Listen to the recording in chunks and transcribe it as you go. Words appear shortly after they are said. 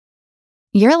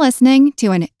You're listening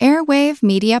to an Airwave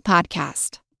Media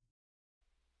Podcast.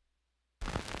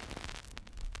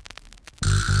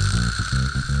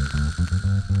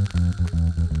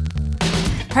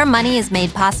 Her Money is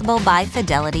made possible by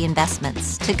Fidelity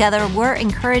Investments. Together, we're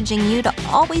encouraging you to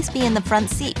always be in the front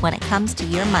seat when it comes to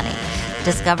your money.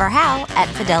 Discover how at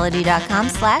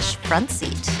fidelity.com/front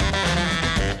seat.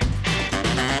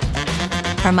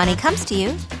 Her Money comes to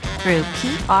you through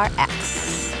PRX.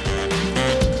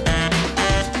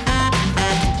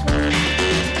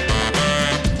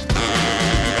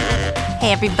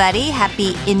 Hey everybody,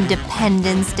 happy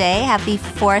Independence Day. Happy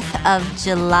 4th of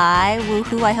July.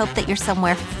 Woohoo, I hope that you're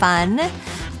somewhere fun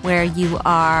where you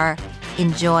are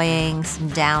enjoying some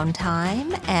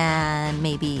downtime and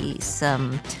maybe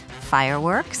some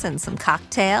fireworks and some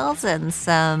cocktails and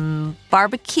some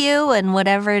barbecue and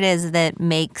whatever it is that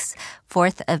makes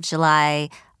 4th of July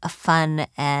a fun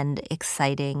and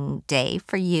exciting day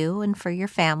for you and for your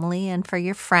family and for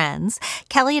your friends.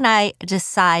 Kelly and I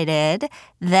decided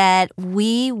that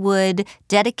we would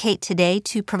dedicate today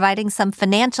to providing some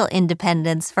financial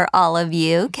independence for all of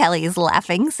you. Kelly is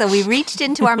laughing. So we reached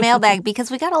into our mailbag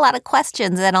because we got a lot of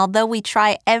questions. And although we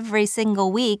try every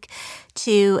single week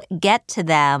to get to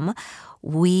them,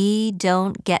 we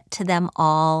don't get to them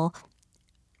all.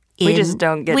 We just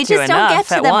don't get to enough don't get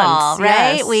to at them once. all,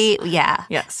 right? Yes.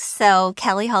 Yes. So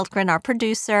Kelly Hultgren, our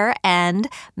producer and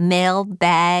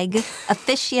mailbag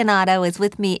aficionado, is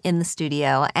with me in the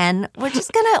studio, and we're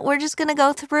just gonna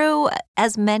go through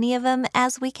as many of them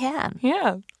as we can.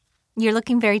 Yeah. You're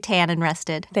looking very tan and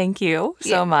rested. Thank you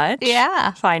so much.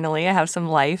 Yeah. Finally, I have some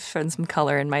life and some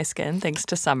color in my skin thanks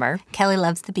to summer. Kelly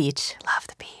loves the beach. Love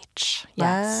the beach.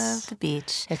 Love the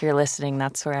beach. If you're listening,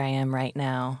 that's where I am right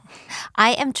now.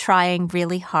 I am trying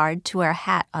really hard to wear a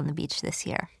hat on the beach this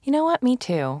year. You know what? Me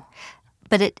too.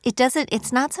 But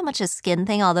it's not so much a skin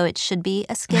thing, although it should be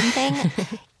a skin thing.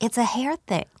 It's a hair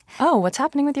thing. Oh, what's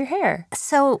happening with your hair?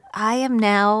 So I am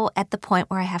now at the point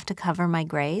where I have to cover my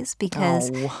grays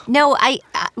because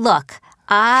look,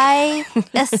 I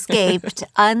escaped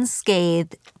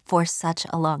unscathed for such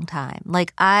a long time.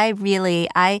 Like I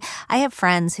have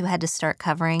friends who had to start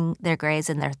covering their grays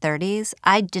in their 30s.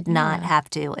 I did not have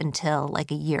to until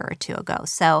like a year or two ago.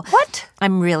 So what?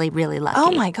 I'm really, really lucky.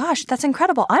 Oh my gosh, that's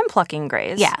incredible. I'm plucking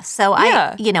grays. Yeah. So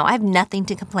I have nothing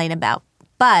to complain about.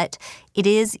 But it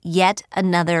is yet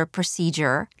another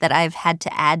procedure that I've had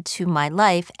to add to my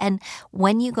life. And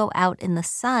when you go out in the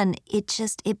sun,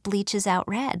 it bleaches out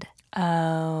red.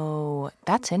 Oh,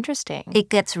 that's interesting. It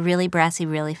gets really brassy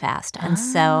really fast. And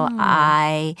so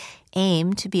I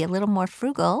aim to be a little more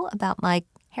frugal about my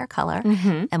hair color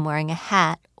and wearing a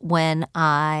hat when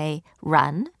I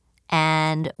run.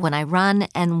 And when I run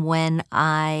and when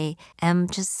I am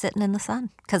just sitting in the sun,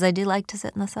 because I do like to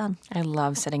sit in the sun. I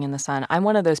love sitting in the sun. I'm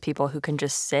one of those people who can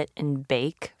just sit and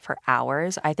bake for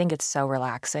hours. I think it's so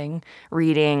relaxing.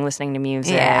 Reading, listening to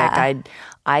music. Yeah.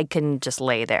 I can just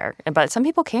lay there. But some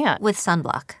people can't. With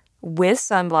sunblock. With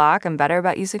sunblock. I'm better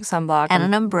about using sunblock. And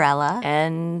an umbrella.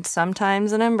 And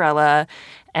sometimes an umbrella.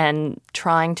 And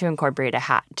trying to incorporate a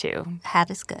hat, too.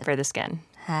 Hat is good. For the skin.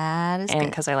 Hat is good. And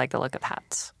because I like the look of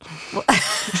hats.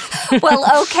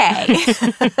 Well, okay.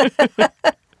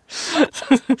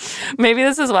 Maybe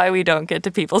this is why we don't get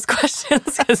to people's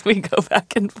questions, because we go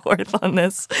back and forth on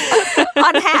this.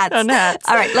 On hats. On hats.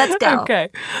 All right, let's go. Okay.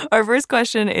 Our first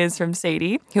question is from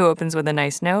Sadie, who opens with a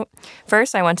nice note.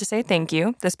 First, I want to say thank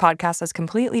you. This podcast has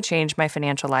completely changed my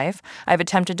financial life. I've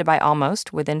attempted to buy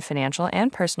almost, within financial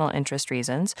and personal interest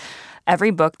reasons,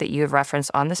 every book that you have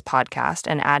referenced on this podcast,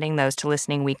 and adding those to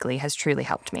listening weekly has truly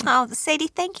helped me. Oh, Sadie,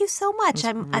 thank you so much.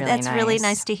 That's really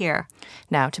nice to hear.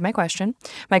 Now to my question.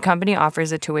 My company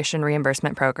offers a tuition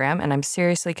reimbursement program, and I'm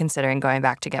seriously considering going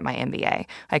back to get my MBA.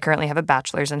 I currently have a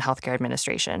bachelor's in healthcare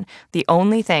administration. The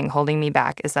only thing holding me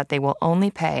back is that they will only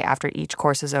pay after each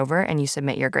course is over and you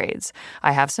submit your grades.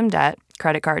 I have some debt,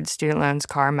 credit cards, student loans,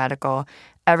 car, medical.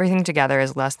 Everything together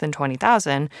is less than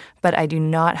 $20,000, but I do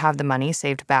not have the money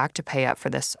saved back to pay up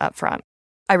for this upfront.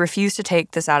 I refuse to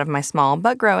take this out of my small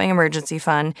but growing emergency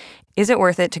fund. Is it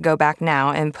worth it to go back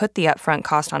now and put the upfront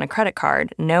cost on a credit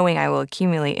card, knowing I will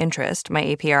accumulate interest? My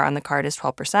APR on the card is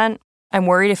 12%. I'm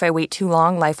worried if I wait too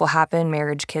long, life will happen,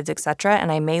 marriage, kids, etc., and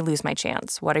I may lose my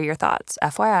chance. What are your thoughts?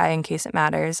 FYI, in case it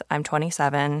matters, I'm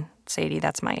 27. Sadie,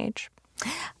 that's my age.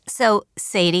 So,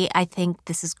 Sadie, I think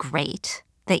this is great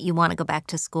that you want to go back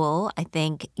to school. I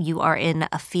think you are in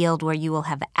a field where you will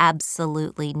have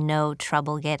absolutely no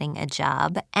trouble getting a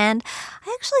job. And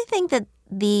I actually think that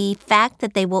the fact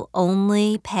that they will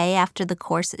only pay after the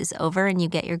course is over and you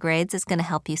get your grades is going to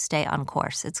help you stay on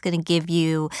course. It's going to give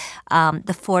you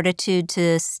the fortitude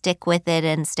to stick with it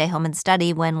and stay home and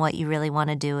study when what you really want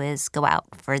to do is go out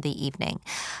for the evening.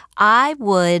 I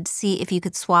would see if you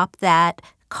could swap that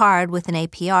card with an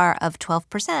APR of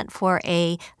 12% for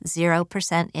a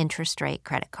 0% interest rate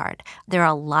credit card. There are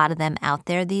a lot of them out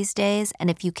there these days, and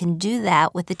if you can do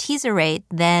that with the teaser rate,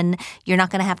 then you're not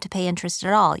going to have to pay interest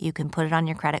at all. You can put it on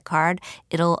your credit card,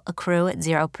 it'll accrue at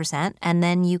 0%, and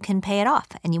then you can pay it off,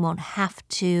 and you won't have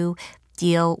to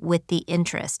deal with the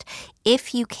interest.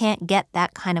 If you can't get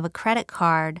that kind of a credit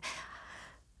card,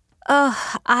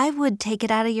 I would take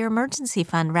it out of your emergency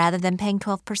fund rather than paying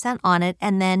 12% on it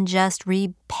and then just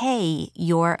repay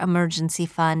your emergency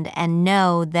fund and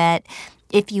know that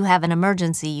if you have an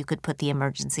emergency, you could put the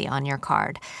emergency on your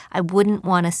card. I wouldn't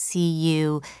want to see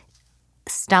you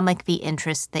stomach the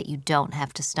interest that you don't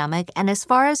have to stomach. And as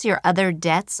far as your other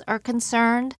debts are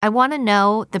concerned, I want to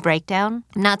know the breakdown.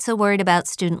 I'm not so worried about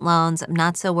student loans. I'm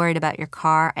not so worried about your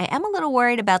car. I am a little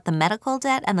worried about the medical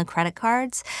debt and the credit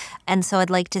cards. And so I'd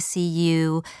like to see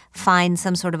you find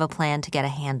some sort of a plan to get a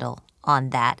handle on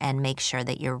that and make sure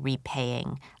that you're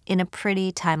repaying in a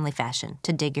pretty timely fashion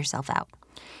to dig yourself out.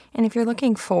 And if you're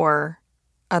looking for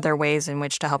other ways in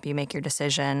which to help you make your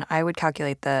decision, I would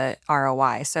calculate the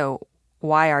ROI. So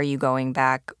why are you going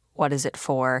back? What is it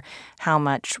for? How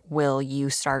much will you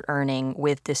start earning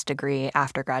with this degree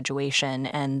after graduation?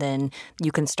 And then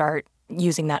you can start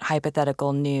using that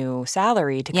hypothetical new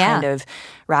salary to kind of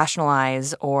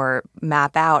rationalize or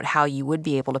map out how you would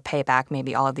be able to pay back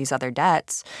maybe all of these other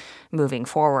debts moving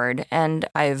forward. And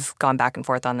I've gone back and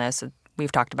forth on this.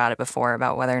 We've talked about it before,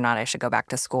 about whether or not I should go back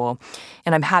to school.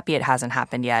 And I'm happy it hasn't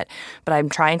happened yet. But I'm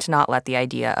trying to not let the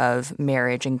idea of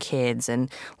marriage and kids and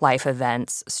life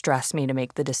events stress me to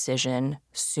make the decision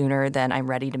sooner than I'm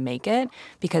ready to make it.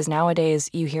 Because nowadays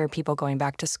you hear people going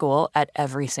back to school at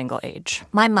every single age.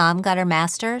 My mom got her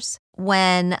master's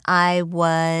when I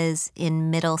was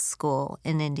in middle school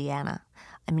in Indiana.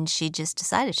 I mean, she just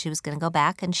decided she was going to go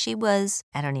back. And she was,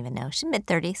 I don't even know, she's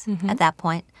mid-30s at that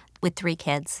point, with 3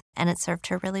 kids, and it served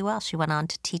her really well. She went on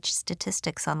to teach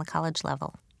statistics on the college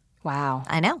level. Wow.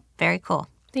 I know. Very cool.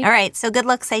 All right. So good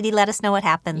luck, Sadie. Let us know what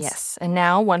happens. Yes. And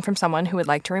now one from someone who would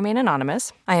like to remain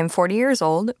anonymous. I am 40 years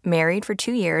old, married for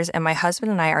 2 years, and my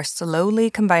husband and I are slowly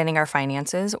combining our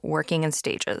finances, working in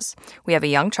stages. We have a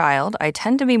young child. I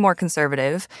tend to be more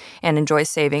conservative and enjoy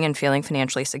saving and feeling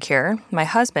financially secure. My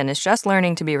husband is just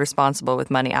learning to be responsible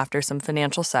with money after some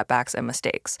financial setbacks and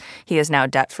mistakes. He is now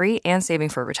debt-free and saving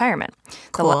for retirement.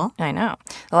 Cool. I know.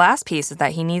 The last piece is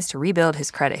that he needs to rebuild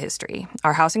his credit history.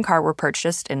 Our house and car were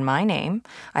purchased in my name.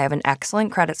 I have an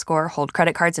excellent credit score, hold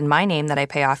credit cards in my name that I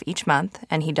pay off each month,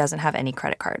 and he doesn't have any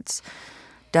credit cards.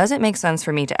 Does it make sense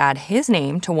for me to add his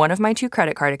name to one of my 2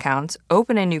 credit card accounts,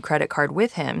 open a new credit card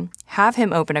with him, have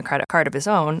him open a credit card of his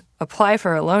own, apply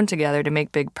for a loan together to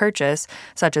make big purchase,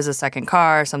 such as a second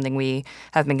car, something we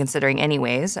have been considering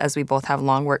anyways, as we both have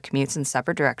long work commutes in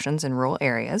separate directions in rural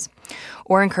areas,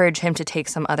 or encourage him to take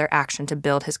some other action to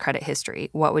build his credit history?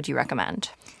 What would you recommend?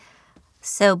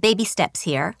 So baby steps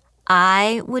here.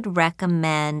 I would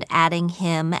recommend adding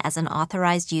him as an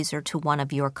authorized user to one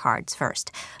of your cards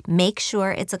first. Make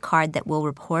sure it's a card that will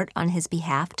report on his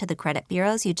behalf to the credit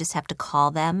bureaus. You just have to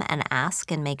call them and ask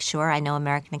and make sure. I know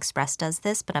American Express does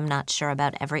this, but I'm not sure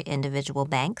about every individual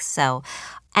bank.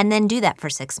 And then do that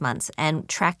for 6 months and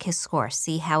track his score,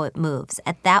 see how it moves.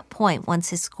 At that point,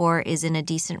 once his score is in a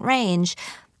decent range,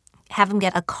 have him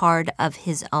get a card of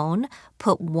his own,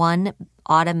 put one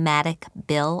automatic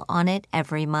bill on it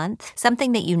every month,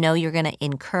 something that you know you're going to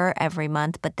incur every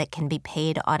month, but that can be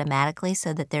paid automatically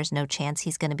so that there's no chance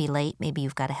he's going to be late. Maybe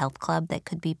you've got a health club that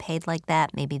could be paid like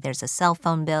that. Maybe there's a cell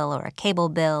phone bill or a cable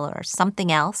bill or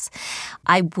something else.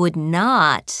 I would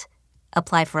not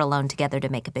apply for a loan together to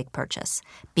make a big purchase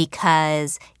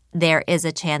because there is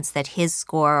a chance that his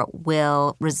score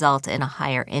will result in a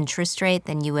higher interest rate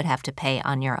than you would have to pay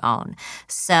on your own.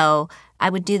 So I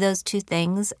would do those 2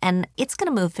 things, and it's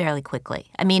going to move fairly quickly.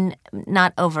 I mean,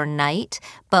 not overnight,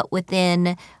 but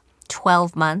within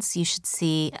 12 months, you should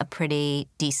see a pretty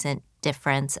decent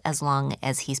difference as long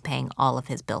as he's paying all of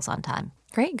his bills on time.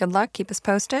 Great. Good luck. Keep us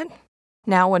posted.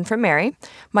 Now, one from Mary.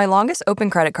 My longest open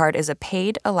credit card is a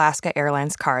paid Alaska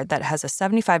Airlines card that has a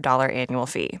 $75 annual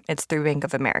fee. It's through Bank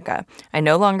of America. I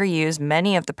no longer use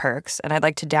many of the perks, and I'd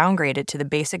like to downgrade it to the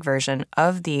basic version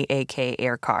of the AK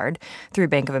Air card through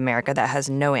Bank of America that has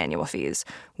no annual fees.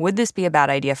 Would this be a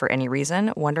bad idea for any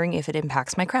reason? Wondering if it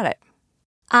impacts my credit.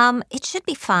 It should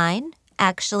be fine,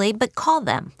 actually, but call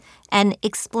them and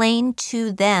explain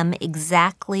to them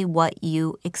exactly what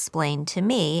you explained to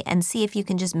me and see if you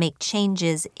can just make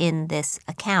changes in this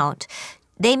account.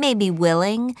 They may be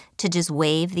willing to just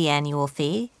waive the annual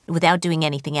fee without doing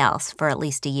anything else for at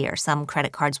least a year. Some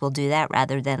credit cards will do that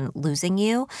rather than losing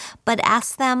you. But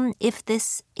ask them if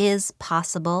this is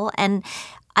possible. And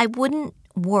I wouldn't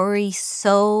worry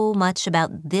so much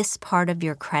about this part of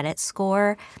your credit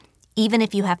score, even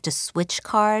if you have to switch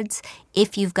cards,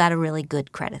 if you've got a really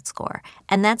good credit score.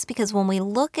 And that's because when we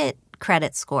look at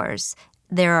credit scores,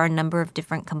 there are a number of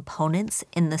different components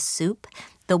in the soup.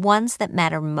 The ones that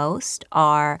matter most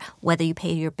are whether you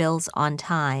pay your bills on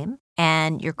time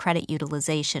and your credit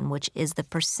utilization, which is the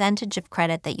percentage of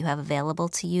credit that you have available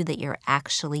to you that you're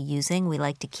actually using. We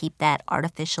like to keep that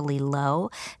artificially low,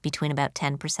 between about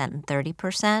 10% and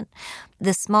 30%.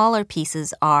 The smaller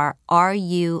pieces are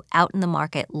you out in the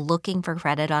market looking for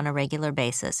credit on a regular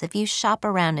basis? If you shop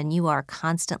around and you are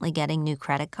constantly getting new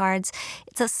credit cards,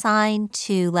 it's a sign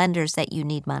to lenders that you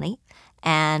need money,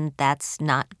 and that's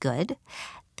not good.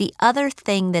 The other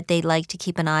thing that they like to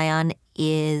keep an eye on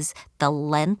is the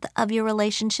length of your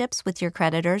relationships with your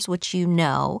creditors, which you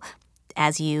know,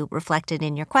 as you reflected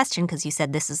in your question, because you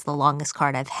said this is the longest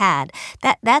card I've had.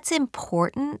 That's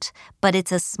important, but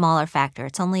it's a smaller factor.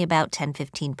 It's only about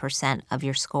 10-15% of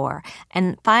your score.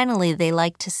 And finally, they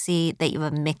like to see that you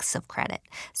have a mix of credit.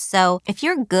 So if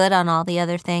you're good on all the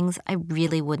other things, I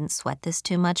really wouldn't sweat this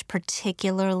too much,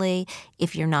 particularly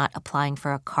if you're not applying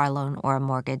for a car loan or a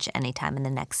mortgage anytime in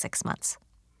the next 6 months.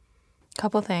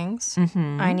 Couple things.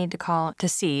 I need to call to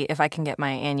see if I can get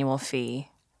my annual fee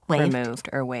removed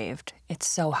or waived. It's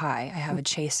so high. I have a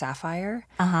Chase Sapphire,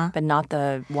 but not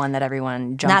the one that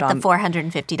everyone jumped on. Not the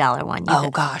 $450 one.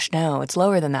 Gosh, no. It's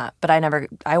lower than that. But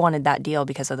I wanted that deal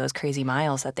because of those crazy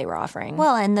miles that they were offering.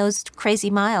 Well, and those crazy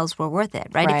miles were worth it,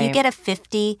 right? If you get a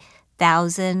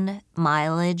 50,000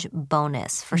 mileage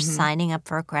bonus for signing up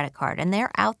for a credit card, and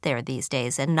they're out there these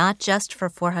days, and not just for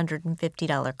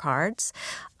 $450 cards,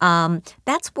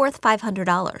 that's worth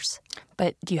 $500.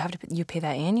 But do you pay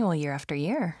that annual year after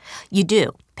year? You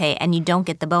do pay, and you don't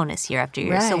get the bonus year after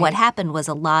year. Right. So what happened was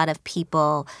a lot of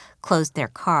people closed their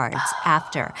cards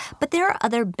after. But there are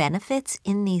other benefits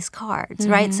in these cards,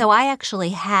 right? So I actually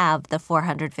have the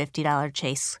 $450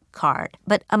 Chase card.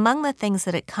 But among the things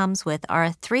that it comes with are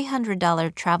a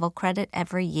 $300 travel credit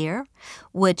every year,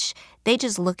 which they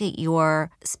just look at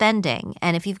your spending.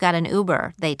 And if you've got an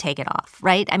Uber, they take it off,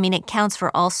 right? I mean, it counts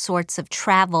for all sorts of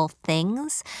travel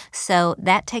things. So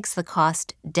that takes the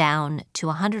cost down to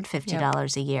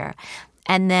 $150 a year.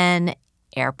 And then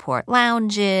airport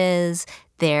lounges.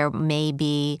 There may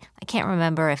be, I can't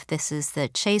remember if this is the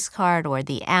Chase card or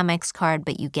the Amex card,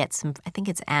 but you get some, I think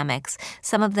it's Amex.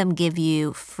 Some of them give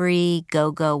you free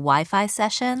go-go Wi-Fi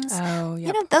sessions. Oh, yep.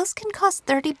 You know, those can cost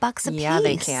 $30 a piece. Yeah,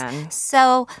 they can.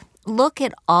 So look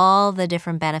at all the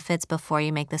different benefits before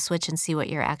you make the switch and see what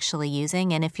you're actually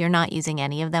using. And if you're not using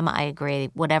any of them, I agree,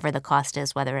 whatever the cost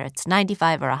is, whether it's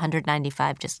 $95 or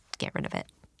 $195, just get rid of it.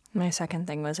 My second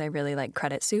thing was I really like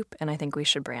Credit Soup, and I think we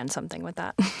should brand something with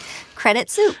that. Credit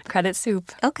Soup. Credit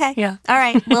Soup. Okay. Yeah. All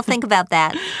right. We'll think about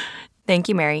that. Thank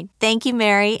you, Mary. Thank you,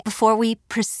 Mary. Before we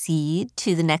proceed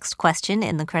to the next question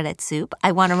in the Credit Soup,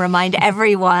 I want to remind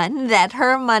everyone that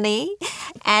Her Money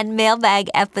and Mailbag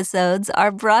episodes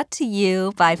are brought to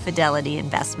you by Fidelity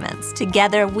Investments.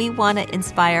 Together, we want to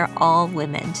inspire all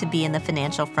women to be in the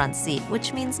financial front seat,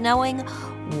 which means knowing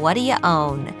what do you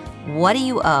own, what do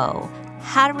you owe,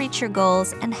 how to reach your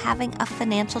goals, and having a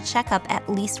financial checkup at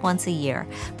least once a year.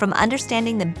 From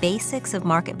understanding the basics of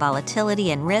market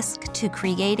volatility and risk to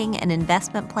creating an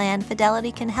investment plan,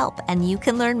 Fidelity can help. And you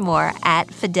can learn more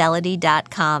at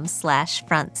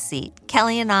fidelity.com/front seat.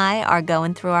 Kelly and I are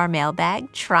going through our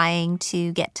mailbag, trying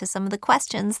to get to some of the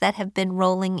questions that have been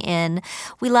rolling in.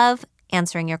 We love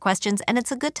answering your questions, and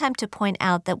it's a good time to point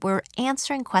out that we're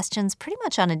answering questions pretty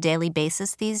much on a daily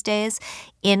basis these days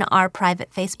in our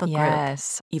private Facebook group.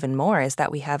 Yes. Even more is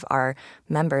that we have our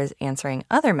members answering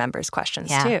other members' questions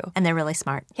too. And they're really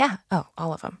smart. Yeah. Oh,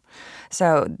 all of them.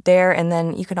 So there, and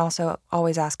then you can also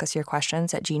always ask us your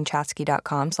questions at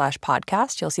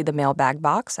jeanchatzky.com/podcast. You'll see the mailbag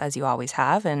box, as you always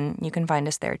have, and you can find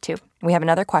us there too. We have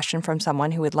another question from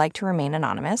someone who would like to remain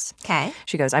anonymous. Okay.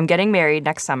 She goes, I'm getting married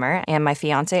next summer, and my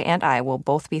fiance and I I will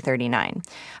both be 39.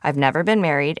 I've never been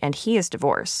married, and he is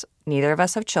divorced. Neither of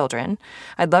us have children.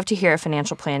 I'd love to hear a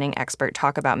financial planning expert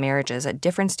talk about marriages at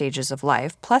different stages of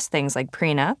life, plus things like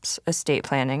prenups, estate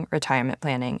planning, retirement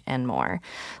planning, and more.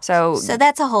 So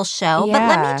that's a whole show. Yeah. But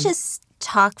let me just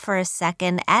talk for a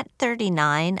second at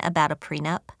 39 about a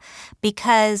prenup,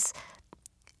 because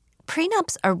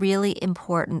prenups are really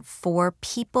important for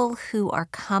people who are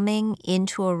coming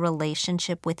into a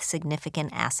relationship with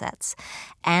significant assets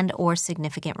and or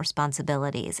significant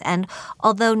responsibilities. And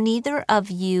although neither of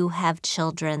you have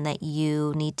children that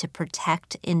you need to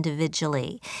protect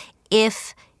individually,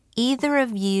 if either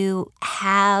of you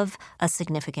have a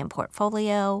significant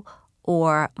portfolio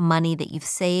or money that you've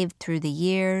saved through the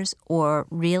years, or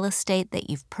real estate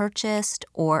that you've purchased,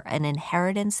 or an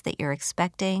inheritance that you're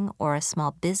expecting, or a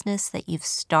small business that you've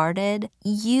started,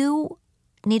 you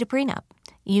need a prenup.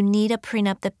 You need a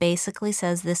prenup that basically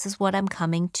says, this is what I'm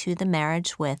coming to the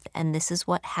marriage with, and this is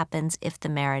what happens if the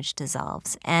marriage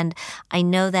dissolves. And I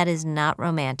know that is not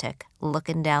romantic,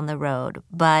 looking down the road,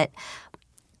 but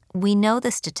we know the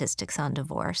statistics on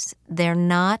divorce. They're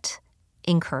not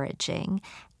encouraging.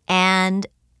 And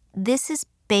this is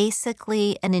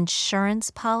basically an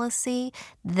insurance policy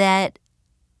that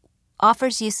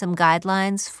offers you some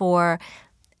guidelines for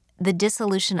the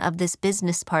dissolution of this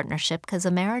business partnership, because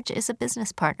a marriage is a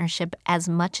business partnership as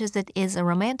much as it is a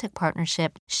romantic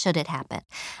partnership, should it happen.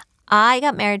 I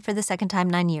got married for the second time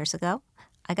 9 years ago.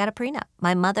 I got a prenup.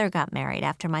 My mother got married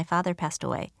after my father passed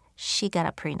away. She got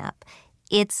a prenup.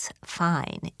 It's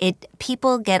fine.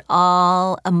 People get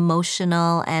all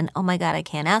emotional and, oh my God, I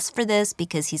can't ask for this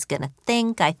because he's going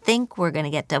to I think we're going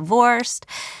to get divorced.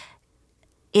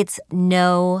 It's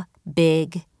no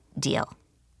big deal.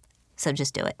 So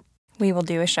just do it. we will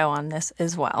do a show on this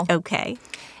as well. Okay.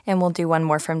 And we'll do one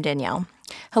more from Danielle.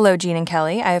 Hello, Jean and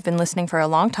Kelly. I have been listening for a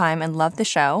long time and love the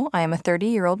show. I am a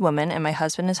 30-year-old woman, and my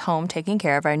husband is home taking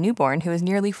care of our newborn, who is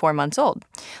nearly 4 months old.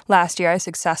 Last year, I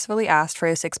successfully asked for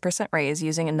a 6% raise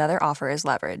using another offer as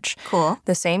leverage. Cool.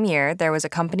 The same year, there was a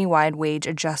company-wide wage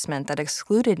adjustment that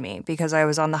excluded me because I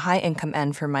was on the high-income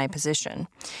end for my position.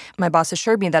 My boss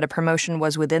assured me that a promotion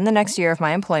was within the next year of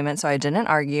my employment, so I didn't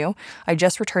argue. I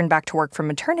just returned back to work from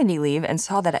maternity leave and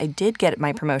saw that I did get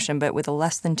my promotion, but with a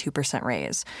less than 2%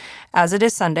 raise. As it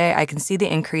is Sunday, I can see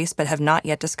the increase but have not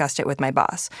yet discussed it with my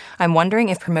boss. I'm wondering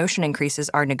if promotion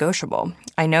increases are negotiable.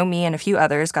 I know me and a few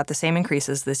others got the same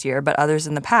increases this year, but others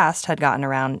in the past had gotten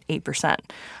around 8%.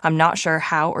 I'm not sure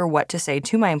how or what to say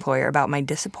to my employer about my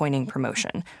disappointing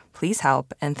promotion. Please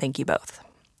help, and thank you both.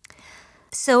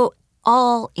 So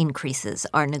all increases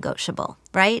are negotiable,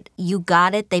 right? You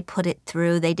got it, they put it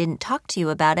through, they didn't talk to you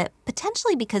about it,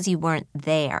 potentially because you weren't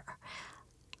there.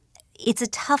 It's a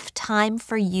tough time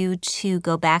for you to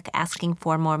go back asking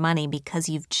for more money because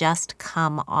you've just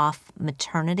come off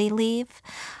maternity leave.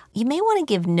 You may want to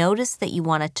give notice that you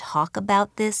want to talk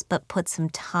about this, but put some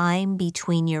time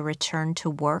between your return to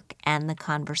work and the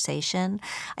conversation.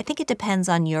 I think it depends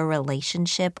on your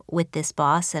relationship with this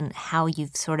boss and how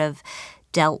you've sort of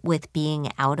dealt with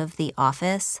being out of the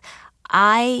office.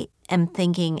 I am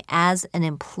thinking as an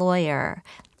employer,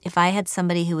 if I had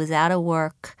somebody who was out of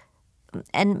work,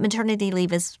 and maternity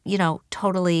leave is,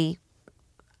 totally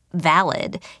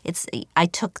valid. I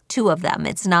took 2 of them.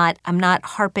 I'm not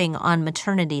harping on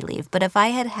maternity leave. But if I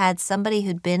had had somebody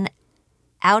who'd been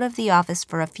out of the office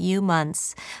for a few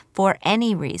months for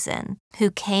any reason,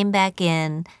 who came back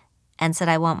in and said,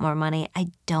 I want more money,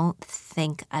 I don't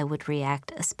think I would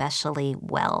react especially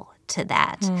well to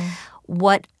that.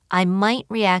 What I might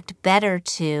react better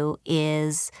to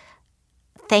is,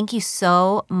 thank you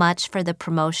so much for the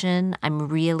promotion. I'm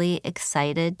really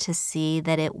excited to see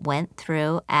that it went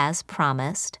through as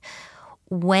promised.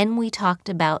 When we talked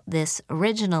about this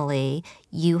originally,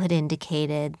 you had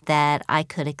indicated that I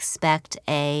could expect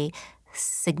a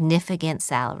significant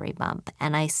salary bump.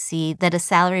 And I see that a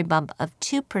salary bump of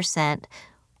 2%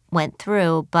 went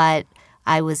through, but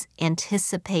I was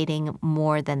anticipating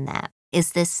more than that.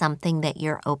 Is this something that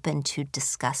you're open to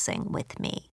discussing with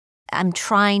me? I'm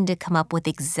trying to come up with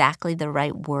exactly the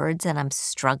right words, and I'm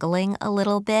struggling a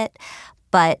little bit.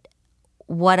 But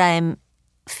what I'm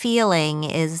feeling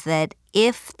is that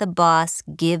if the boss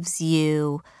gives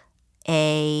you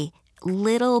a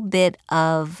little bit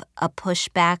of a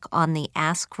pushback on the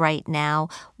ask right now,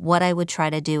 what I would try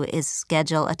to do is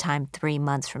schedule a time 3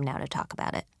 months from now to talk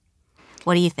about it.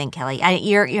 What do you think, Kelly?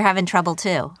 You're having trouble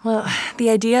too. Well,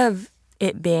 the idea of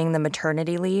it being the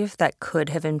maternity leave that could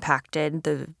have impacted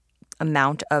the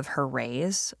amount of her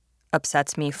raise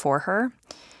upsets me for her.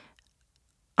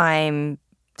 I'm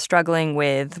struggling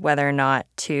with whether or not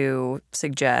to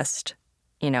suggest,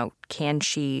 can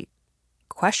she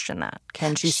question that?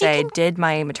 Can she say, did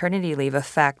my maternity leave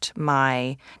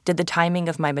did the timing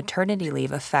of my maternity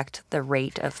leave affect the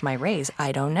rate of my raise?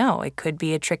 I don't know. It could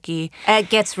be a tricky. It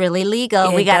gets really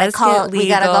legal. We gotta call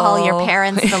your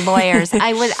parents, the lawyers.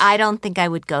 I don't think I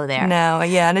would go there. No,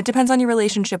 yeah, and it depends on your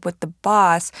relationship with the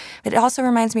boss. It also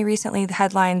reminds me recently the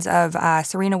headlines of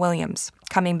Serena Williams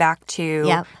coming back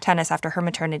to tennis after her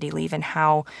maternity leave and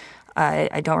how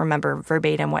I don't remember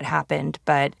verbatim what happened,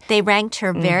 but they ranked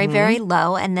her very, very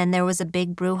low, and then there was a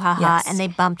big brouhaha, and they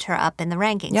bumped her up in the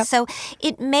rankings. Yep. So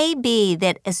it may be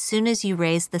that as soon as you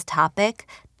raise this topic,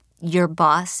 your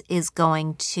boss is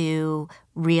going to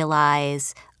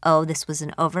realize, oh, this was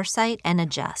an oversight, and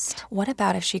adjust. What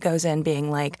about if she goes in being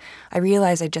like, I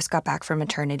realize I just got back from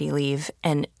maternity leave,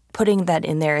 and putting that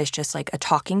in there is just like a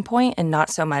talking point and not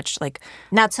so much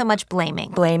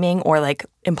blaming or like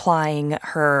implying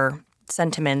her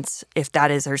sentiments, if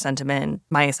that is her sentiment.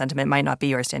 My sentiment might not be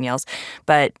yours, Danielle's,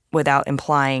 but without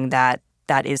implying that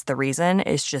that is the reason.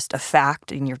 It's just a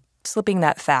fact, and you're slipping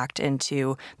that fact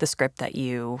into the script that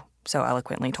you so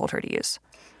eloquently told her to use.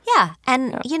 Yeah.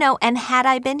 And, and had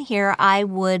I been here, I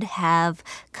would have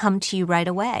come to you right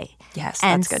away. Yes,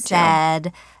 and that's good too.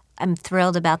 said, I'm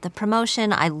thrilled about the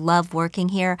promotion. I love working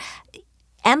here.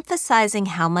 Emphasizing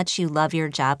how much you love your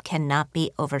job cannot be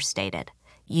overstated.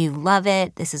 You love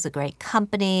it. This is a great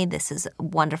company. This is a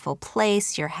wonderful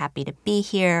place. You're happy to be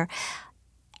here.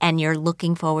 And you're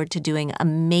looking forward to doing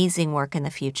amazing work in the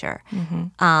future.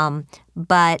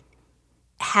 But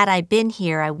had I been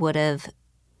here, I would have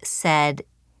said,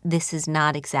 this is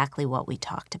not exactly what we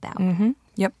talked about.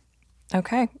 Yep.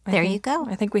 Okay. There you go.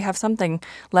 I think we have something.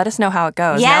 Let us know how it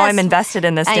goes. Yes. Now I'm invested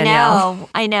in this, Danielle.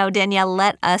 I know, Danielle.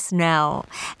 Let us know.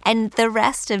 And the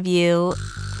rest of you,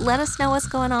 let us know what's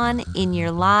going on in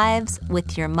your lives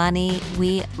with your money.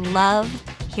 We love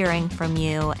hearing from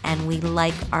you, and we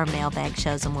like our mailbag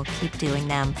shows, and we'll keep doing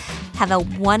them. Have a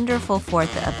wonderful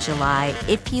 4th of July.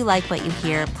 If you like what you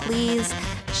hear, please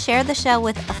share the show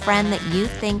with a friend that you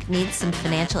think needs some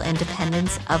financial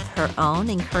independence of her own.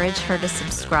 Encourage her to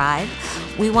subscribe.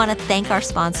 We want to thank our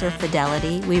sponsor,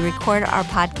 Fidelity. We record our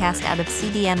podcast out of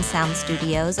CDM Sound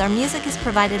Studios. Our music is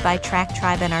provided by Track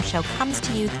Tribe, and our show comes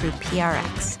to you through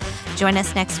PRX. Join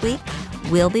us next week.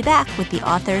 We'll be back with the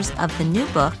authors of the new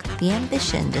book, The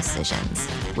Ambition Decisions.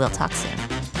 We'll talk soon.